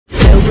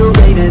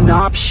ain't an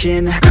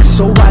option,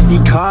 so I'd be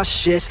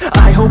cautious.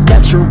 I hope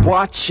that you're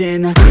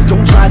watching.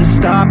 Don't try to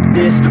stop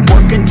this,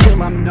 work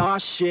until I'm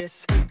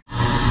nauseous.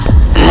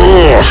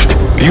 Ugh,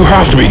 you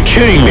have to be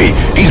kidding me!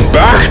 He's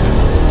back?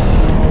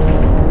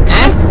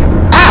 Huh?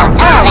 Oh,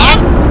 hello there.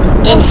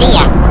 Didn't see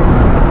ya.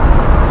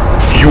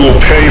 You will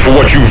pay for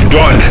what you've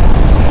done.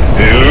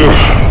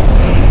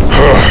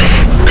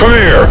 Come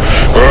here.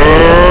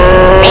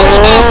 Really?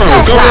 That's so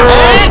slow.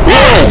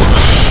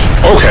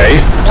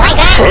 Okay. Like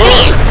that? Come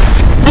here.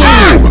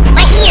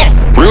 My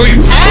ears. Really?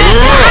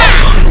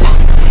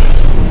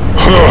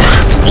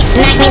 You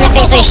smacked me in the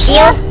face with a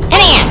shield?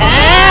 Come here.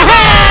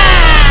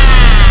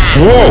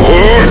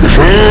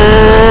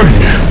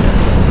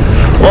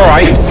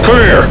 Alright, come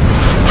here.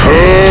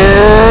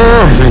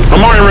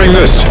 I'm ironing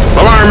this.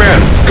 I'm Iron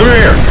Man. Come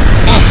here.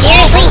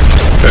 Seriously?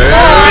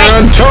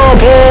 And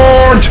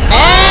teleport!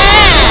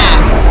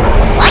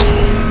 What?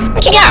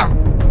 Where'd you go?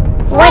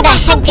 Where the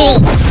heck did he...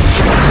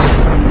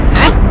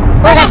 Huh?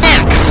 What was that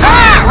sound?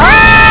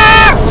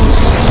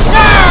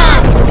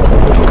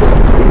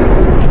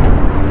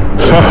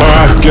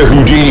 Haha, get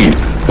Houdini.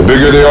 The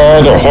bigger they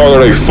are, the harder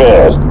they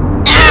fall.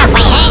 My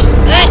head!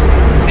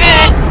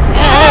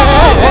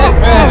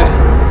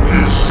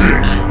 You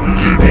think you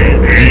can beat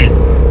me?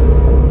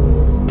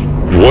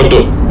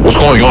 What's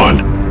going on?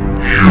 You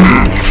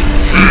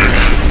think that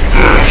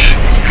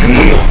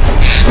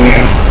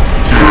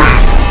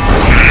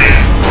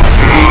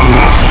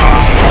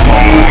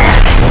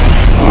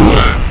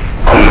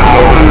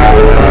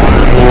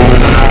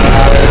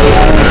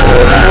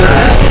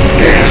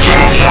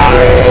you're strong?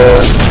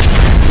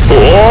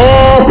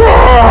 Oh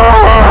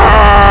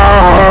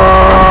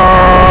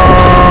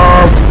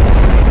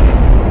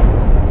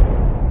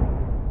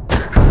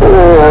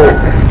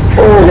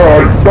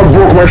god, that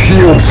broke my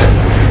shields.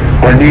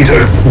 I need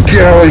to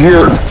get out of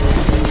here.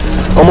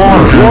 Come on.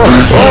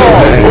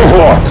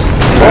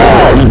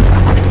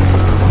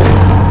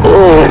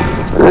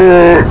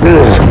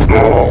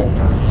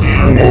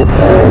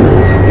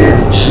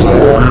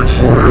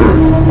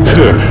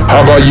 How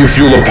about you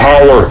feel the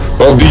power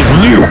of these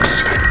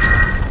nukes?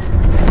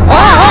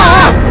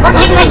 What the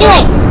heck am I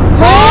doing?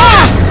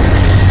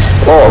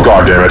 Oh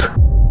god damn it.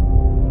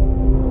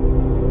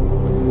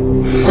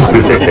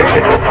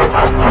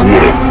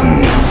 What a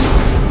fool.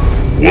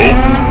 Well,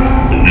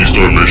 at least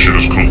our mission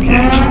is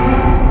complete.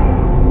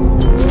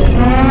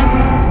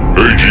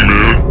 Hey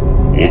G-Man,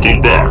 welcome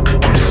back.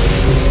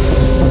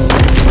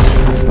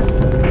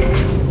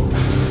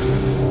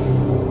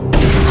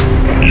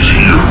 He's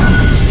here.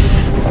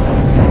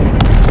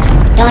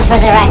 Don't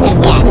resurrect him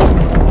yet.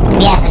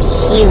 We have some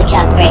huge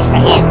upgrades for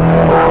him.